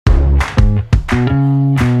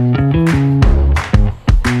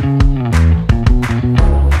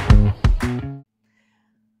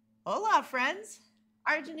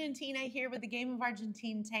Argen and Tina here with the Game of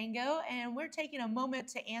Argentine Tango, and we're taking a moment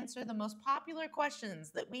to answer the most popular questions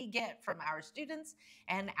that we get from our students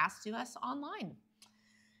and asked to us online.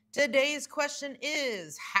 Today's question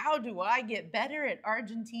is, how do I get better at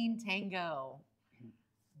Argentine Tango?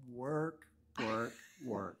 Work, work,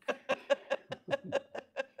 work.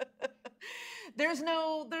 There's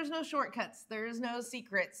no shortcuts. There's no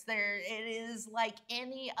secrets. It is like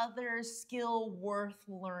any other skill worth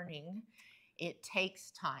learning. It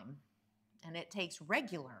takes time and it takes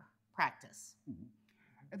regular practice.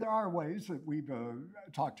 And there are ways that we've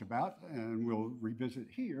talked about and we'll revisit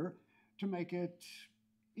here to make it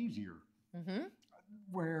easier.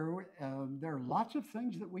 Where there are lots of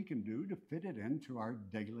things that we can do to fit it into our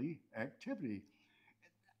daily activity.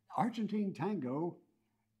 Argentine Tango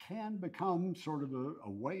can become sort of a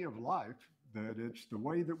way of life, that it's the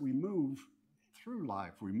way that we move through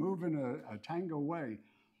life. We move in a tango way.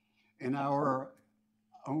 In our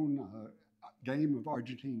own Game of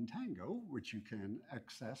Argentine Tango, which you can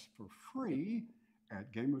access for free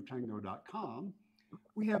at gameoftango.com,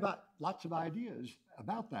 we have lots of ideas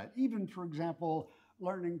about that. Even, for example,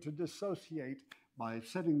 learning to dissociate by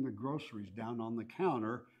setting the groceries down on the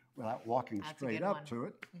counter without walking straight up to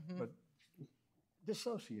it, but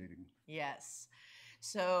dissociating. Yes.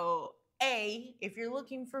 So, if you're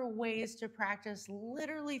looking for ways to practice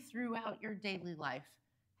literally throughout your daily life,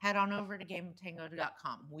 head on over to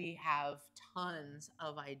gameoftango.com. We have tons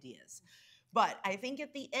of ideas. But I think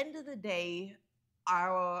at the end of the day,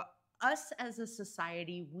 us as a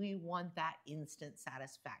society, we want that instant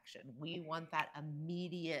satisfaction. We want that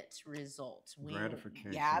immediate result.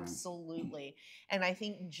 Gratification. Yeah, absolutely. And I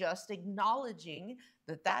think just acknowledging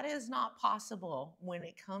that that is not possible when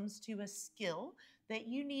it comes to a skill that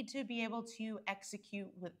you need to be able to execute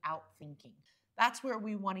without thinking. That's where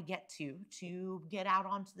we want to get out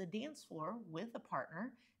onto the dance floor with a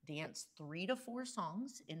partner, dance 3 to 4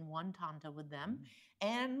 songs in one tanta with them,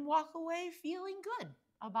 and walk away feeling good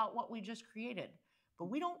about what we just created. But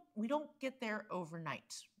we don't get there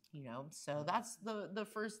overnight, So that's the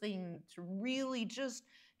first thing, to really just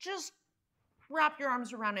wrap your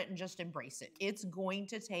arms around it and just embrace it. It's going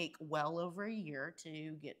to take well over a year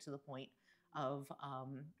to get to the point of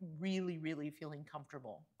really, really feeling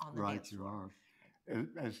comfortable on the dance floor. Right, you are.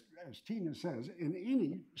 As Tina says, in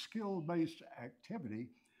any skill-based activity,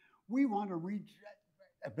 we want to reach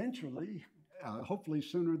eventually, hopefully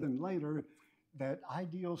sooner than later, that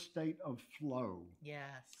ideal state of flow.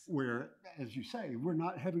 Yes. Where, as you say, we're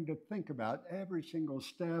not having to think about every single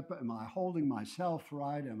step. Am I holding myself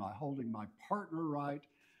right? Am I holding my partner right?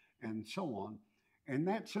 And so on. And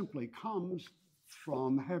that simply comes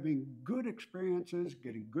from having good experiences,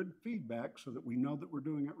 getting good feedback so that we know that we're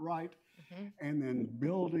doing it right, and then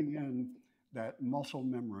building in that muscle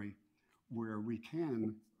memory where we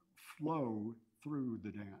can flow through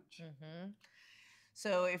the dance.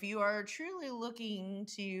 So if you are truly looking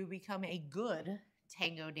to become a good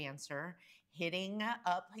tango dancer, hitting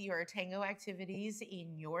up your tango activities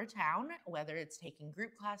in your town, whether it's taking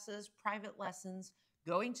group classes, private lessons,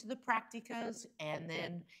 going to the practicas, and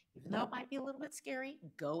then, even though it might be a little bit scary,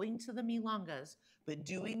 going to the milongas, but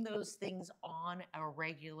doing those things on a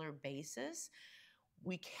regular basis.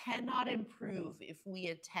 We cannot improve if we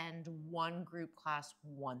attend one group class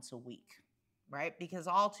once a week, right? Because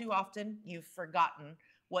all too often you've forgotten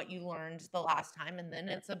what you learned the last time, and then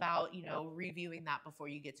it's about, reviewing that before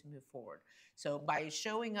you get to move forward. So by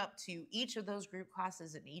showing up to each of those group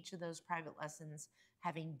classes and each of those private lessons,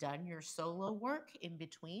 having done your solo work in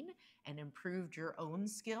between and improved your own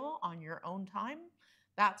skill on your own time,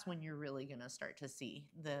 that's when you're really going to start to see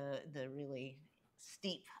the really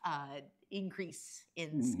steep increase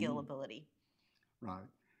in skill ability. Right.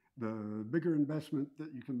 The bigger investment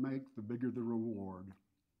that you can make, the bigger the reward.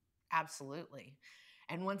 Absolutely.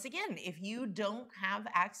 And once again, if you don't have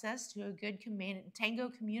access to a good tango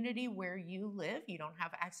community where you live, you don't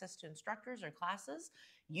have access to instructors or classes,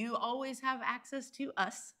 you always have access to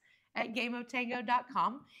us at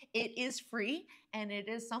gameoftango.com. It is free, and it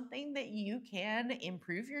is something that you can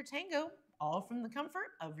improve your tango all from the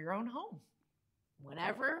comfort of your own home,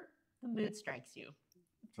 whenever the mood strikes you.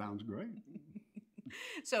 Sounds great.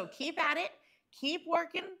 So keep at it, keep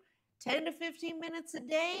working. 10 to 15 minutes a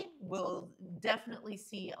day, we'll definitely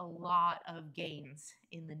see a lot of gains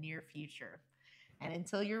in the near future. And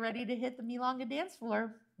until you're ready to hit the milonga dance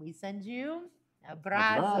floor, we send you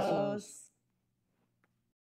abrazos.